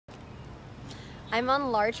I'm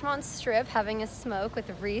on Larchmont Strip having a smoke with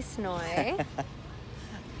Reece Noi.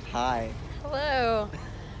 Hi. Hello.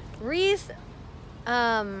 Reece,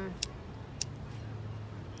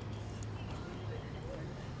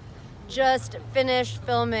 just finished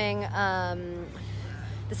filming the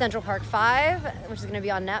Central Park 5, which is going to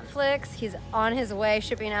be on Netflix. He's on his way,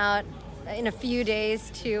 shipping out in a few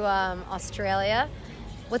days to Australia.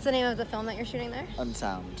 What's the name of the film that you're shooting there?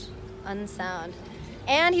 Unsound. Unsound.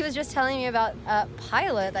 And he was just telling me about a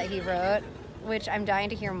pilot that he wrote, which I'm dying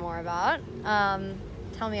to hear more about.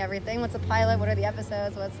 Tell me everything. What's a pilot? What are the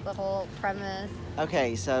episodes? What's the whole premise?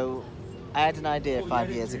 Okay, so I had an idea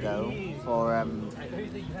 5 years ago for...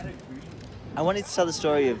 I wanted to tell the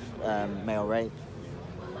story of male rape.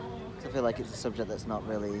 I feel like it's a subject that's not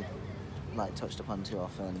really touched upon too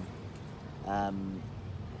often. And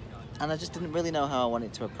I just didn't really know how I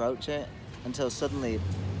wanted to approach it until suddenly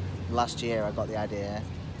last year I got the idea.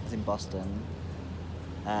 I was in Boston,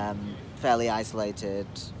 fairly isolated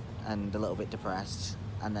and a little bit depressed,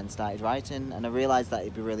 and then started writing, and I realised that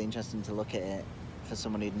it'd be really interesting to look at it for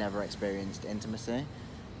someone who'd never experienced intimacy.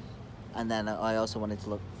 And then I also wanted to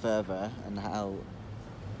look further and how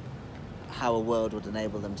a world would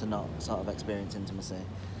enable them to not sort of experience intimacy.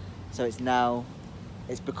 So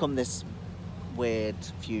it's become this weird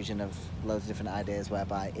fusion of loads of different ideas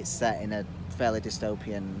whereby it's set in a fairly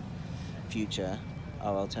dystopian future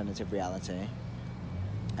or alternative reality,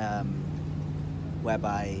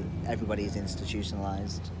 whereby everybody is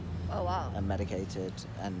institutionalized. Oh, wow. And medicated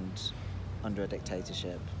and under a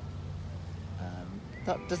dictatorship.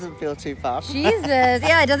 That doesn't feel too far from Jesus,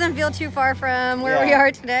 yeah, it doesn't feel too far from where we are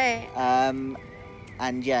today. And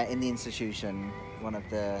yeah, in the institution, one of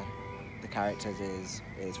the characters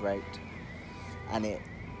is raped, and it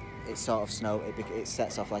sort of it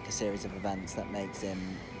sets off like a series of events that makes him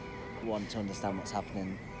want to understand what's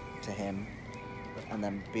happening to him, and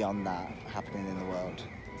then beyond that, happening in the world.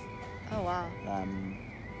 Oh, wow.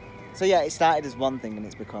 So yeah, it started as one thing and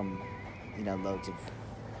it's become, loads of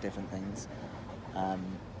different things.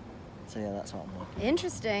 So yeah, that's what I'm working on.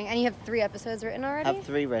 Interesting. And you have 3 episodes written already? I have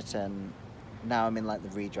 3 written. Now I'm in the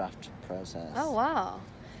redraft process. Oh, wow.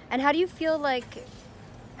 And how do you feel like,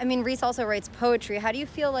 Reece also writes poetry. How do you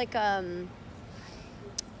feel like kind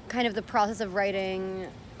of the process of writing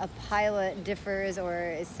a pilot differs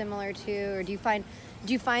or is similar to, or do you find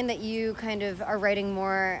that you kind of are writing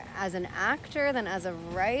more as an actor than as a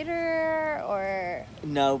writer, or?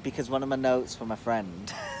 No, because one of my notes from a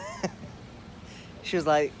friend, she was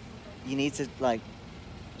like, you need to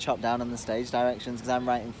chop down on the stage directions, because I'm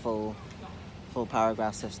writing full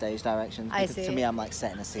paragraphs of stage directions. I Because see. to me, I'm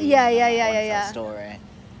setting a scene. Yeah. Tell a story.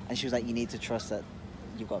 And she was like, you need to trust that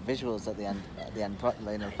you've got visuals at the end.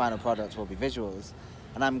 The final product will be visuals.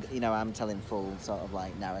 And I'm telling full sort of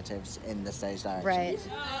narratives in the stage directions.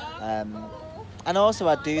 Right. And also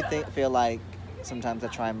I do feel like sometimes I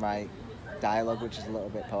try and write dialogue which is a little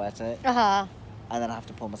bit poetic. Uh-huh. And then I have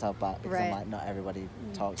to pull myself back because Right. I'm not everybody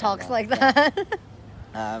talks like that.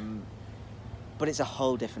 But it's a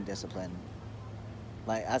whole different discipline.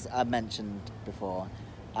 As I mentioned before,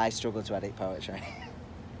 I struggle to edit poetry.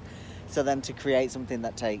 So then to create something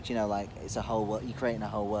that takes, it's a whole world, you're creating a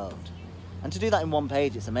whole world. And to do that in 1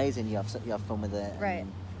 page, it's amazing. You have fun with it. Right.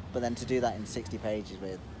 But then to do that in 60 pages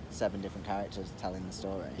with 7 different characters telling the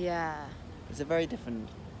story. Yeah. It's a very different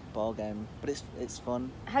ball game, but it's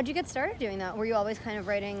fun. How'd you get started doing that? Were you always kind of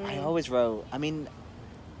writing? I always wrote.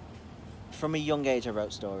 From a young age, I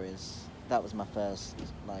wrote stories. That was my first,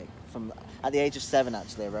 at the age of 7,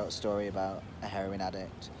 actually, I wrote a story about a heroin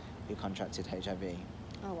addict who contracted HIV.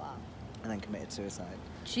 Oh, wow. And then committed suicide.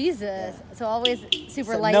 Jesus. Yeah. So always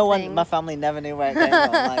super So light no one, things. my family never knew where it came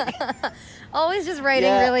from. Always just writing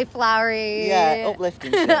Yeah. really flowery. Yeah,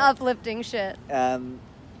 uplifting shit. Uplifting shit. And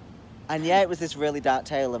yeah, it was this really dark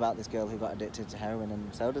tale about this girl who got addicted to heroin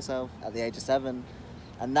and sold herself at the age of 7.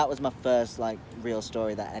 And that was my first real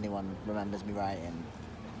story that anyone remembers me writing.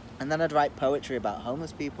 And then I'd write poetry about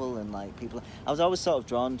homeless people and people. I was always sort of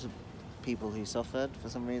drawn to people who suffered for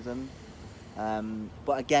some reason.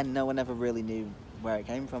 But again, no one ever really knew where it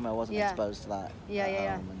came from. I wasn't exposed to that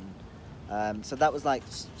at home. And, so that was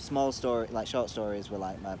small story, short stories were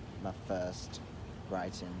my first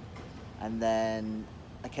writing. And then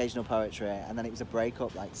occasional poetry, and then it was a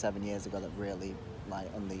breakup 7 years ago that really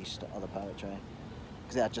unleashed other poetry.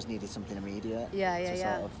 Because I just needed something immediate.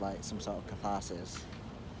 Sort of some sort of catharsis.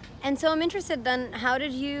 And so I'm interested then, how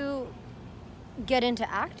did you get into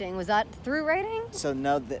acting? Was that through writing? So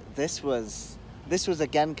no, this was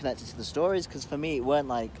again connected to the stories, because for me it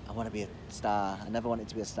weren't I want to be a star. I never wanted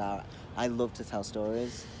to be a star. I love to tell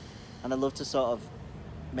stories, and I love to sort of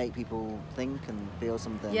make people think and feel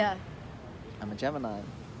something. Yeah. I'm a Gemini.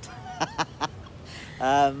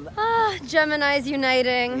 Geminis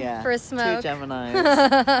uniting for a smoke. Two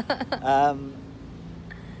Geminis.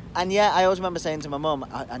 And yeah, I always remember saying to my mum,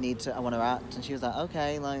 I want to act, and she was like,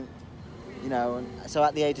 okay, like, you know. And so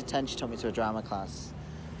at the age of 10, she took me to a drama class,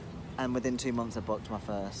 and within 2 months, I booked my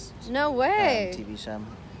first No way. TV show,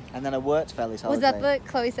 and then I worked fairly solidly. Was that the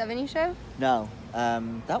Chloe Sevigny show? No,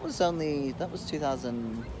 that was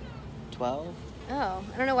 2012. Oh,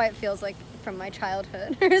 I don't know why it feels like from my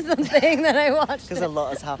childhood or something that I watched. Because a lot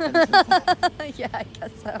has happened. Yeah, I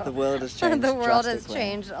guess so. The world has changed. The world has drastically.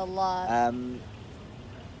 changed a lot.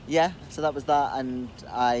 Yeah, so that was that, and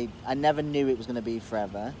I never knew it was going to be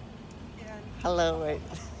forever. Hello, wait.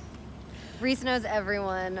 Reece knows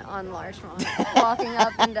everyone on Larchmont, walking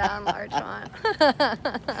up and down Larchmont.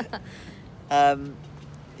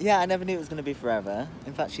 Yeah, I never knew it was going to be forever.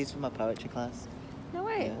 In fact, she's from my poetry class. No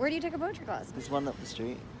way. Yeah. Where do you take a poetry class? There's one up the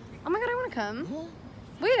street. Oh my god, I want to come. Yeah.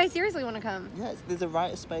 Wait, I seriously want to come. Yeah, there's a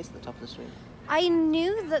writer's space at the top of the street. I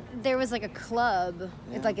knew that there was like a club.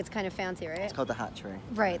 Yeah. It's like it's kind of fancy, right? It's called the Hatchery.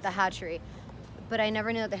 Right, the Hatchery. But I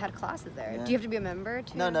never knew that they had classes there. Yeah. Do you have to be a member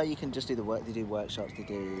too? No, you can just do the work. They do workshops. They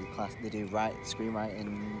do class. They do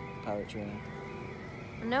screenwriting, poetry.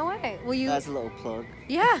 No way. Will you? There's a little plug.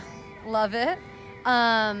 Yeah, love it.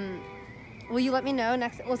 Will you let me know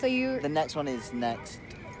next? Well, so you. The next one is next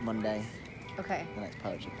Monday. Okay. The next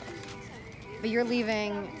poetry class. But you're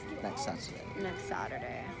leaving Next Saturday. next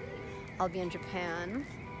Saturday. I'll be in Japan.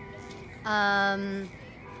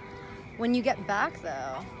 When you get back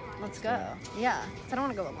though, let's go. Yeah, 'cause I don't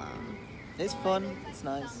want to go alone. It's fun. It's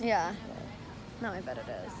nice. Yeah. No, I bet it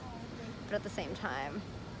is. But at the same time,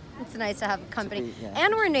 it's nice to have company.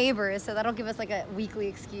 And we're neighbors, so that'll give us like a weekly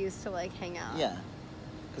excuse to like hang out. Yeah.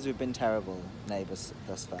 Because we've been terrible neighbours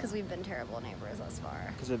thus far. Because we've been terrible neighbors thus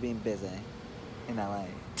far. Because we're being busy in LA.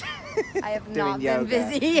 I have Doing not been yoga.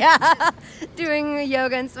 busy. Yeah. Doing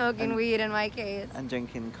yoga and smoking weed in my case. And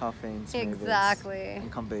drinking coffee and smoothies. Exactly. And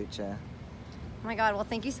kombucha. Oh my god, well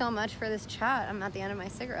thank you so much for this chat. I'm at the end of my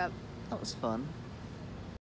cigarette. That was fun.